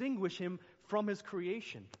distinguish him from his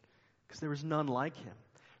creation, because there is none like him.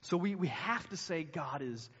 So we have to say God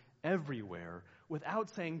is everywhere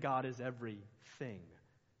without saying God is everything.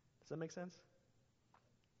 Does that make sense?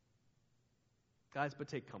 Guys, but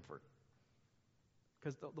take comfort.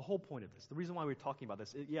 Because the whole point of this, the reason why we're talking about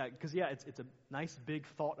this, it's a nice big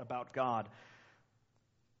thought about God.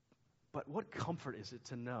 But what comfort is it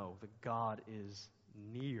to know that God is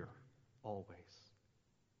near always?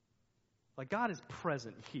 God is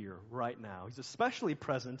present here right now. He's especially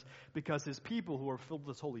present because his people who are filled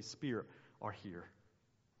with his Holy Spirit are here.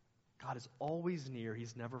 God is always near.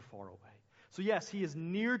 He's never far away. So yes, he is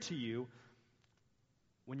near to you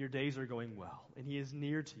when your days are going well. And he is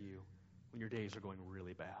near to you when your days are going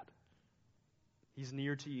really bad. He's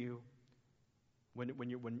near to you when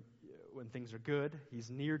things are good. He's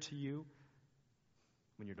near to you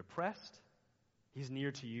when you're depressed. He's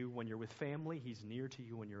near to you when you're with family. He's near to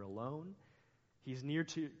you when you're alone. He's near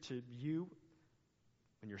to you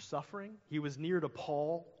when you're suffering. He was near to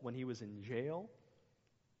Paul when he was in jail.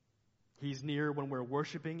 He's near when we're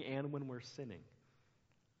worshiping and when we're sinning.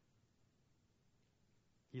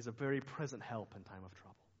 He's a very present help in time of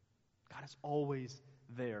trouble. God is always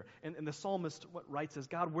there. And the psalmist writes says,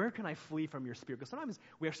 "God, where can I flee from your spirit?" Because sometimes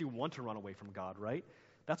we actually want to run away from God, right?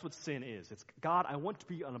 That's what sin is. It's, God, I want to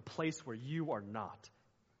be in a place where you are not.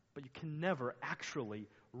 But you can never actually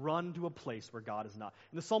run to a place where God is not.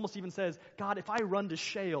 And the psalmist even says, God, if I run to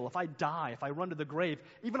Sheol, if I die, if I run to the grave,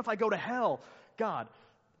 even if I go to hell, God,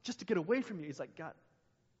 just to get away from you, he's like, God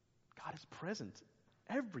is present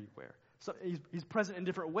everywhere. So he's present in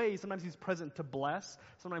different ways. Sometimes he's present to bless.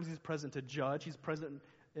 Sometimes he's present to judge. He's present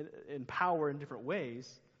in power in different ways.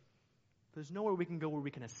 There's nowhere we can go where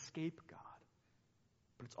we can escape God.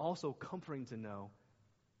 But it's also comforting to know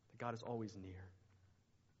that God is always near.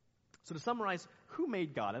 So to summarize, who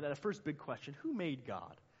made God? That first big question, who made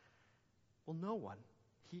God? Well, no one.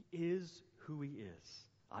 He is who he is.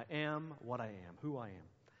 I am what I am, who I am.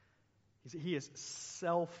 He is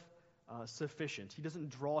self-sufficient. He doesn't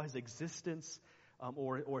draw his existence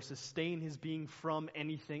or sustain his being from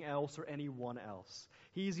anything else or anyone else.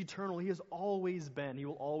 He is eternal. He has always been. He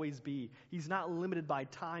will always be. He's not limited by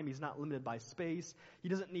time. He's not limited by space. He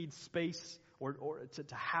doesn't need space or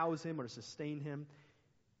to house him or to sustain him.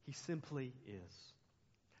 He simply is.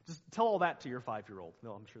 Just tell all that to your 5-year-old.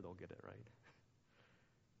 No, I'm sure they'll get it, right?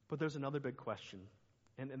 But there's another big question.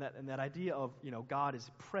 And that idea of, God is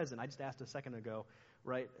present. I just asked a second ago,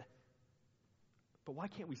 right? But why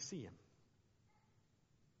can't we see him?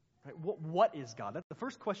 Right? What is God? The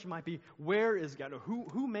first question might be, where is God? Or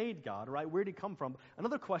who made God, right? Where did he come from?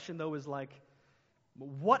 Another question, though, is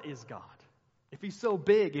what is God? If he's so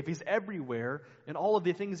big, if he's everywhere, and all of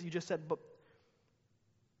the things you just said, but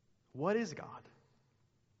what is God?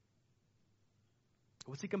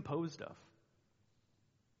 What's he composed of?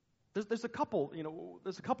 There's a couple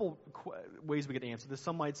ways we could answer this.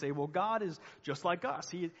 Some might say, well, God is just like us.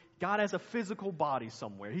 God has a physical body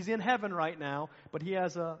somewhere. He's in heaven right now, but he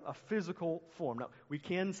has a physical form. Now, we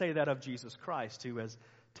can say that of Jesus Christ, who has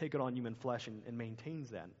taken on human flesh and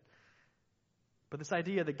maintains that. But this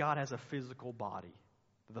idea that God has a physical body,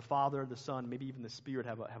 The Father, the Son, maybe even the Spirit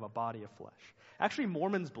have a body of flesh. Actually,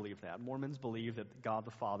 Mormons believe that. Mormons believe that God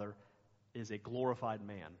the Father is a glorified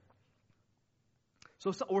man.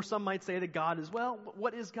 Or some might say that God is, well,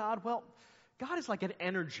 what is God? Well, God is like an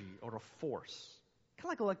energy or a force. Kind of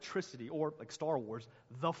like electricity, or like Star Wars,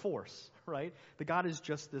 the Force, right? That God is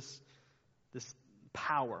just this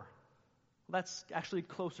power. That's actually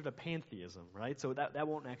closer to pantheism, right? So that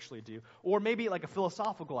won't actually do. Or maybe like a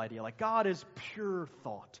philosophical idea, like God is pure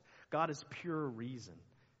thought. God is pure reason,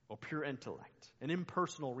 or pure intellect, an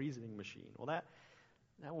impersonal reasoning machine. Well, that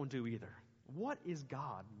won't do either. What is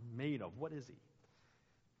God made of? What is he?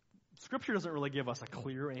 Scripture doesn't really give us a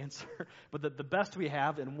clear answer, but the best we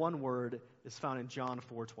have in one word is found in John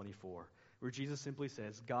 4:24, where Jesus simply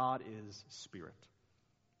says, God is spirit.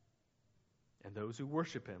 And those who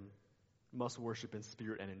worship him must worship in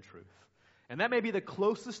spirit and in truth. And that may be the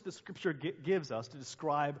closest the Scripture gives us to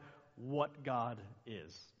describe what God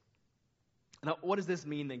is. Now, what does this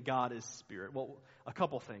mean that God is spirit? Well, a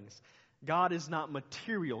couple things. God is not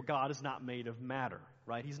material. God is not made of matter,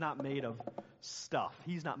 right? He's not made of stuff.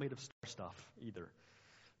 He's not made of star stuff either,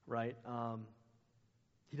 right?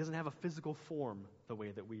 He doesn't have a physical form the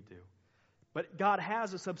way that we do. But God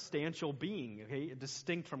has a substantial being, okay,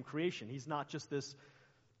 distinct from creation. He's not just this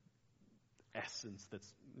essence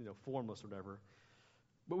that's, formless or whatever.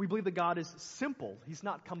 But we believe that God is simple. He's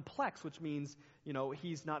not complex, which means,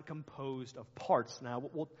 he's not composed of parts. Now,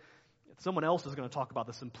 someone else is going to talk about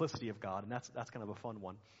the simplicity of God, and that's kind of a fun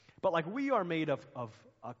one. But like we are made of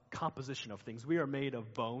a composition of things. We are made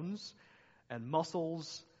of bones and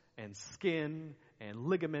muscles and skin and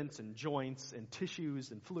ligaments and joints and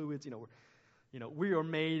tissues and fluids. We are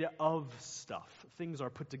made of stuff. Things are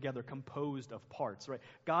put together, composed of parts, right?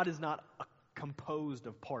 God is not composed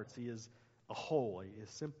of parts. He is a whole. He is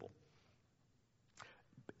simple.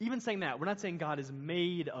 Even saying that, we're not saying God is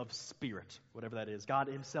made of spirit, whatever that is. God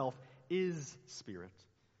himself is spirit.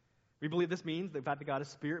 We believe this means the fact that God is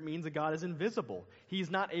spirit means that God is invisible. He's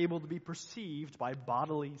not able to be perceived by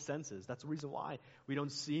bodily senses. That's the reason why we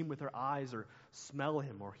don't see him with our eyes or smell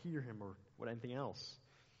him or hear him or anything else.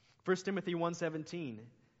 1 Timothy 1:17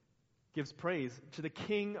 gives praise to the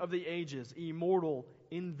King of the ages, immortal,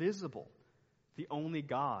 invisible, the only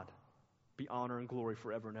God, be honor and glory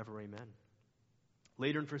forever and ever. Amen.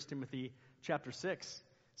 Later in 1 Timothy chapter 6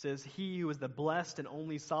 says, he who is the blessed and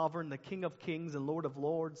only sovereign, the King of kings and Lord of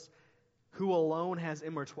lords, who alone has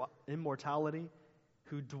immortality,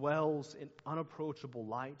 who dwells in unapproachable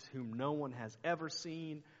light, whom no one has ever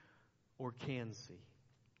seen or can see.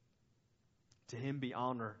 To him be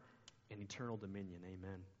honor and eternal dominion.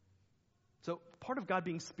 Amen. So part of God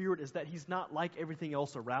being spirit is that he's not like everything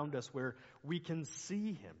else around us where we can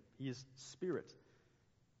see him. He is spirit.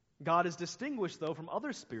 God is distinguished, though, from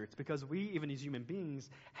other spirits because we, even as human beings,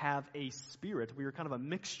 have a spirit. We are kind of a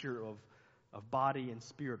mixture of body and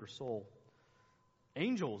spirit or soul.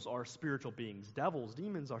 Angels are spiritual beings. Devils,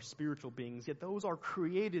 demons are spiritual beings, yet those are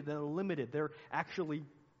created and limited. They're actually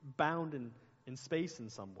bound in space in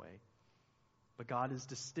some way. But God is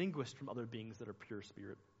distinguished from other beings that are pure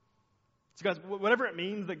spirit. So guys, whatever it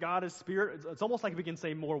means that God is spirit, it's almost like we can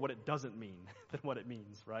say more what it doesn't mean than what it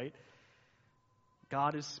means, right?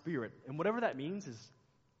 God is spirit. And whatever that means is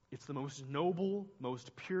it's the most noble,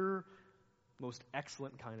 most pure, most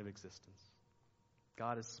excellent kind of existence.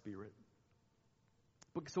 God is spirit.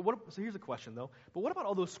 So here's a question, though. But what about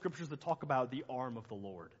all those scriptures that talk about the arm of the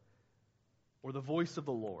Lord or the voice of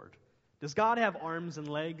the Lord? Does God have arms and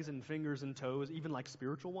legs and fingers and toes, even like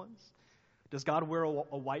spiritual ones? Does God wear a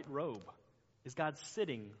white robe? Is God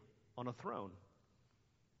sitting on a throne?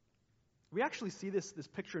 We actually see this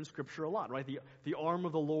picture in Scripture a lot, right? The arm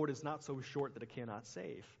of the Lord is not so short that it cannot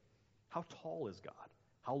save. How tall is God?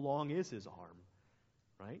 How long is his arm?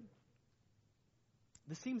 Right?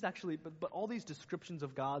 This seems actually, but all these descriptions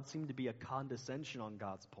of God seem to be a condescension on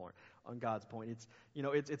God's point.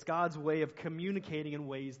 It's God's way of communicating in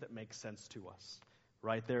ways that make sense to us,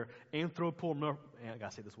 right? They're I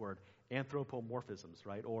gotta say this word, anthropomorphisms,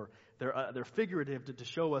 right? Or they're figurative to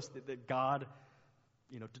show us that God,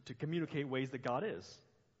 to communicate ways that God is.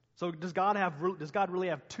 So does God really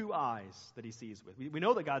have two eyes that he sees with? We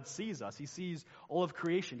know that God sees us. He sees all of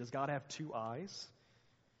creation. Does God have two eyes?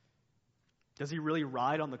 Does he really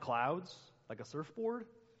ride on the clouds like a surfboard?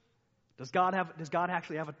 Does God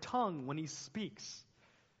actually have a tongue when he speaks?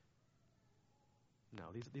 No,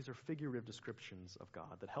 these are figurative descriptions of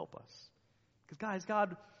God that help us. Because guys,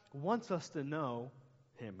 God wants us to know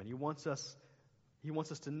him, and he wants us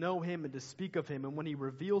to know him and to speak of him, and when he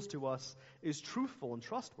reveals to us is truthful and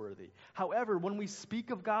trustworthy. However, when we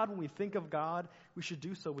speak of God, when we think of God, we should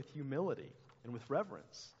do so with humility. and with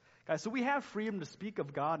reverence. Guys, so we have freedom to speak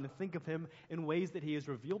of God and think of him in ways that he has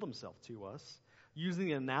revealed himself to us, using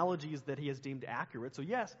the analogies that he has deemed accurate. So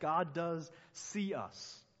yes, God does see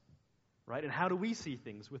us, right? And how do we see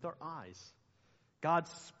things? With our eyes. God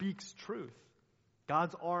speaks truth.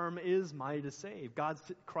 God's arm is mighty to save.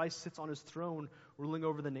 Christ sits on his throne, ruling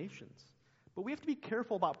over the nations. But we have to be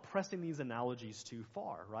careful about pressing these analogies too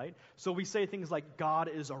far, right? So we say things like, God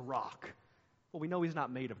is a rock. Well, we know he's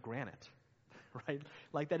not made of granite, right?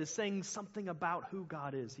 Like that is saying something about who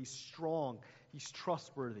God is. He's strong. He's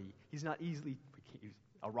trustworthy.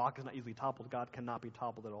 A rock is not easily toppled. God cannot be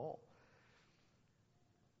toppled at all.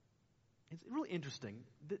 It's really interesting.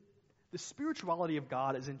 The spirituality of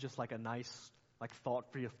God isn't just like a nice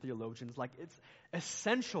thought for your theologians. Like, it's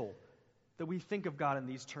essential that we think of God in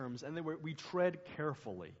these terms and that we tread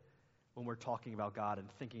carefully when we're talking about God and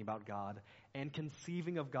thinking about God and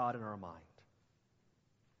conceiving of God in our mind.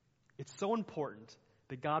 It's so important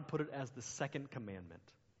that God put it as the second commandment.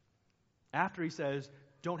 After he says,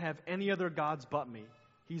 don't have any other gods but me,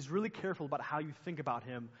 he's really careful about how you think about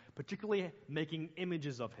him, particularly making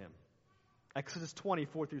images of him. Exodus 20,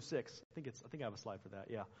 4-6. I think I have a slide for that,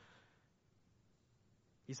 yeah.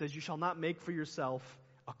 He says, you shall not make for yourself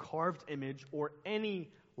a carved image or any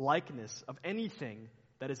likeness of anything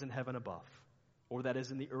that is in heaven above, or that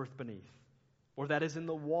is in the earth beneath, or that is in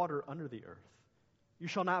the water under the earth. You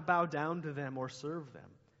shall not bow down to them or serve them.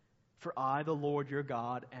 For I, the Lord your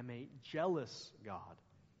God, am a jealous God,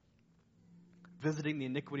 visiting the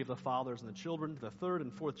iniquity of the fathers and the children to the third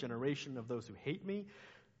and fourth generation of those who hate me,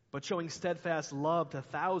 but showing steadfast love to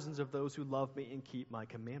thousands of those who love me and keep my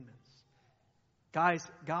commandments. Guys,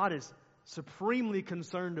 God is supremely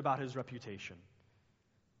concerned about his reputation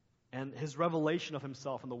and his revelation of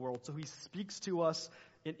himself in the world. So he speaks to us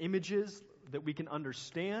in images that we can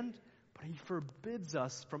understand, but he forbids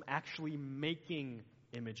us from actually making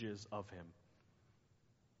images of him.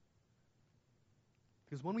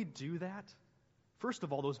 Because when we do that, first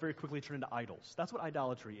of all, those very quickly turn into idols. That's what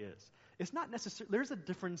idolatry is. It's not necessarily, there's a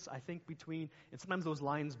difference, I think, between, and sometimes those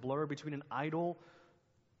lines blur, between an idol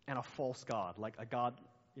and a false god, like a god,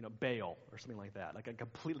 Baal or something like that, like a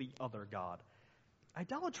completely other god.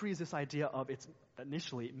 Idolatry is this idea of, it's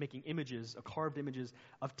initially making images, carved images,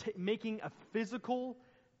 of making a physical,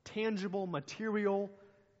 tangible, material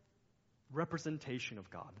representation of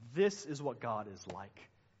God. This is what God is like.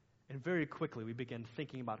 And very quickly we begin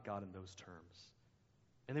thinking about God in those terms.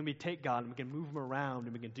 And then we take God and we can move him around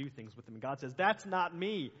and we can do things with him. And God says, that's not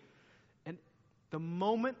me. And the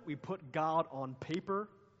moment we put God on paper,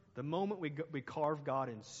 the moment we carve God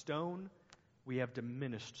in stone, we have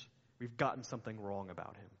diminished. We've gotten something wrong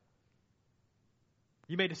about him.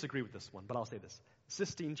 You may disagree with this one, but I'll say this.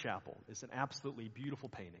 Sistine Chapel is an absolutely beautiful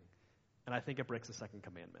painting. And I think it breaks the second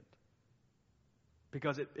commandment.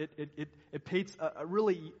 Because it paints a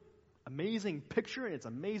really amazing picture and it's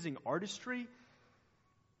amazing artistry.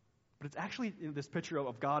 But it's actually this picture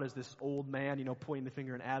of God as this old man, pointing the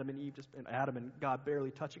finger at Adam and Eve, and Adam and God barely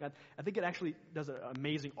touching. I think it actually does an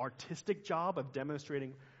amazing artistic job of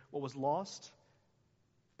demonstrating what was lost.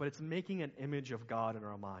 But it's making an image of God in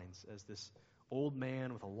our minds as this old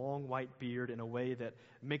man with a long white beard in a way that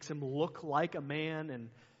makes him look like a man, and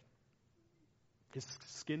his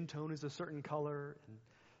skin tone is a certain color. And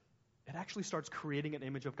it actually starts creating an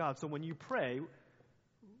image of God. So when you pray,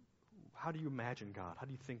 how do you imagine God? How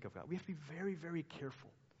do you think of God? We have to be very, very careful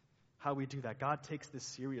how we do that. God takes this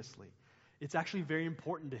seriously. It's actually very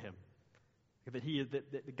important to him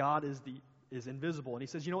that God is invisible. And he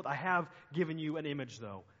says, you know what? I have given you an image,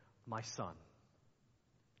 though, my son.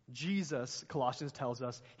 Jesus, Colossians tells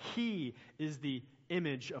us, he is the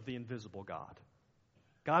image of the invisible God.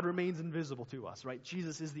 God remains invisible to us, right?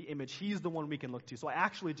 Jesus is the image. He's the one we can look to. So I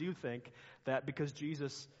actually do think that because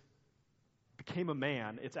Jesus became a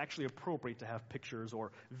man, it's actually appropriate to have pictures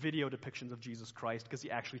or video depictions of Jesus Christ because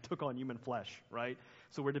he actually took on human flesh, right?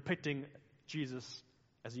 So we're depicting Jesus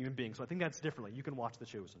as a human being. So I think that's differently. You can watch The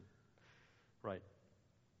Chosen, right?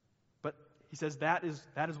 But he says that is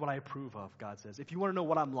what I approve of, God says. If you want to know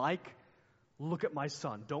what I'm like, look at my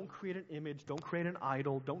son. Don't create an image. Don't create an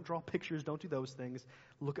idol. Don't draw pictures. Don't do those things.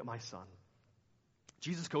 Look at my son.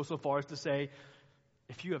 Jesus goes so far as to say,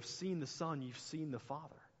 if you have seen the Son, you've seen the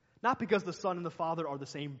Father. Not because the Son and the Father are the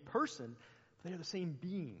same person, but they are the same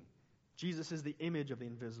being. Jesus is the image of the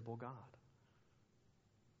invisible God.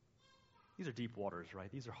 These are deep waters,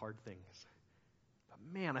 right? These are hard things. But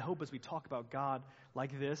man, I hope as we talk about God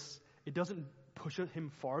like this, it doesn't push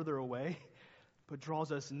him farther away, but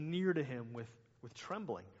draws us near to him with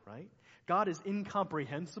trembling, right? God is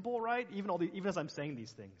incomprehensible, right? Even as I'm saying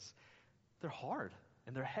these things, they're hard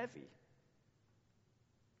and they're heavy.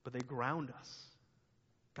 but they ground us.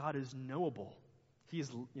 God is knowable. He is,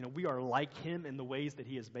 we are like him in the ways that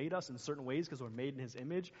he has made us, in certain ways because we're made in his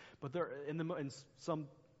image, but there, in some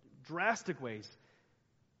drastic ways,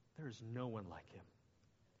 there is no one like him.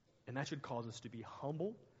 And that should cause us to be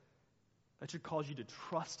humble. That should cause you to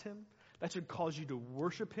trust him. That should cause you to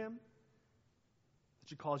worship him. That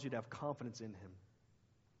should cause you to have confidence in him.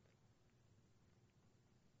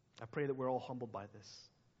 I pray that we're all humbled by this.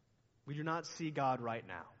 We do not see God right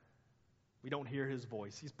now. We don't hear his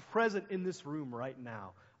voice. He's present in this room right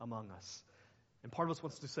now among us. And part of us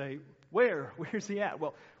wants to say, where's he at?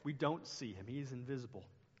 Well, we don't see him. He's invisible.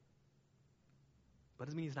 But it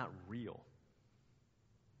doesn't mean he's not real.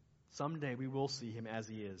 Someday we will see him as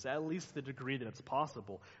he is, at least to the degree that it's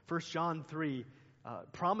possible. 1 John 3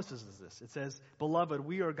 promises us this. It says, "Beloved,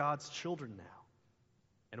 we are God's children now,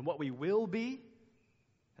 and what we will be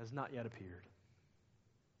has not yet appeared.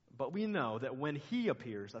 But we know that when he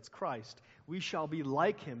appears," that's Christ, "we shall be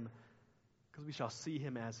like him because we shall see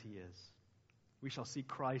him as he is." We shall see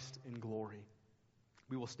Christ in glory.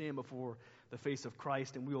 We will stand before the face of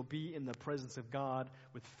Christ, and we will be in the presence of God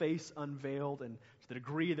with face unveiled, and to the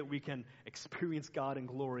degree that we can experience God in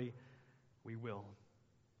glory, we will.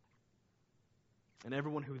 And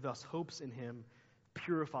everyone who thus hopes in him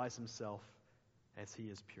purifies himself as he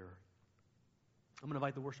is pure. I'm going to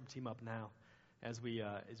invite the worship team up now as we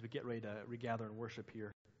get ready to regather and worship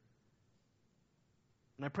here.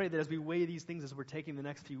 And I pray that as we weigh these things, as we're taking the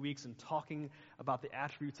next few weeks and talking about the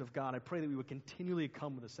attributes of God, I pray that we would continually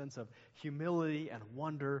come with a sense of humility and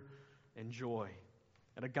wonder and joy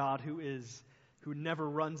at a God who never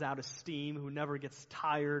runs out of steam, who never gets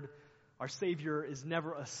tired. Our Savior is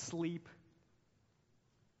never asleep.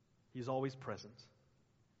 He's always present.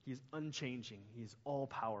 He's unchanging. He's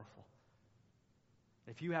all-powerful.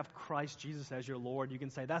 If you have Christ Jesus as your Lord, you can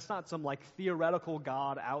say, that's not some theoretical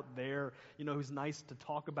God out there, who's nice to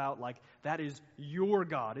talk about. That is your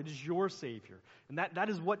God. It is your Savior. And that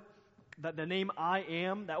is what, the name I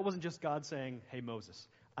am, that wasn't just God saying, "Hey, Moses,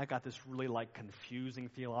 I got this really confusing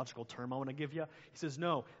theological term I want to give you." He says,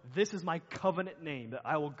 "No, this is my covenant name that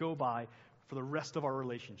I will go by for the rest of our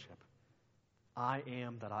relationship. I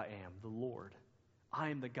am that I am, the Lord. I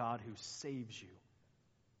am the God who saves you."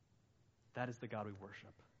 That is the God we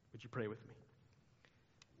worship. Would you pray with me?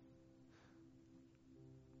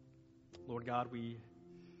 Lord God, we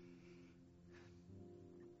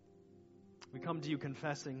come to you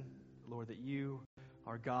confessing, Lord, that you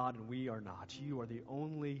are God and we are not. You are the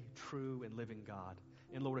only true and living God.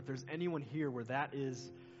 And Lord, if there's anyone here where that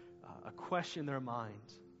is a question in their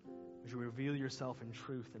mind, would you reveal yourself in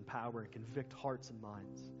truth and power and convict hearts and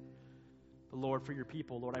minds? But Lord, for your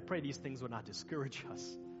people, Lord, I pray these things would not discourage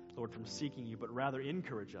us, Lord, from seeking you, but rather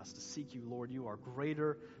encourage us to seek you, Lord. You are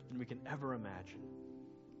greater than we can ever imagine.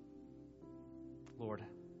 Lord,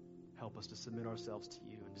 help us to submit ourselves to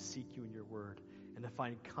you and to seek you in your word and to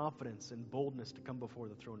find confidence and boldness to come before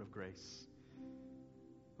the throne of grace.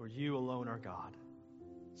 Lord, you alone are God.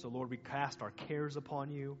 So, Lord, we cast our cares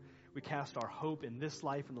upon you. We cast our hope in this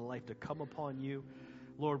life and the life to come upon you.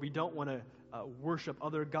 Lord, we don't want to worship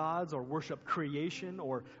other gods or worship creation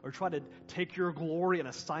or try to take your glory and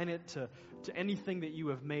assign it to anything that you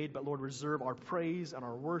have made, but Lord, reserve our praise and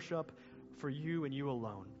our worship for you and you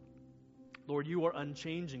alone. Lord, you are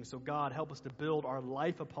unchanging, so God, help us to build our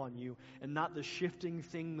life upon you and not the shifting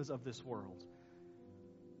things of this world.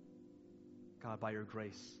 God, by your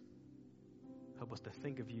grace, help us to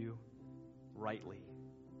think of you rightly.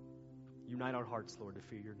 Unite our hearts, Lord, to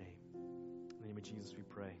fear your name. In the name of Jesus we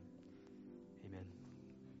pray. Amen.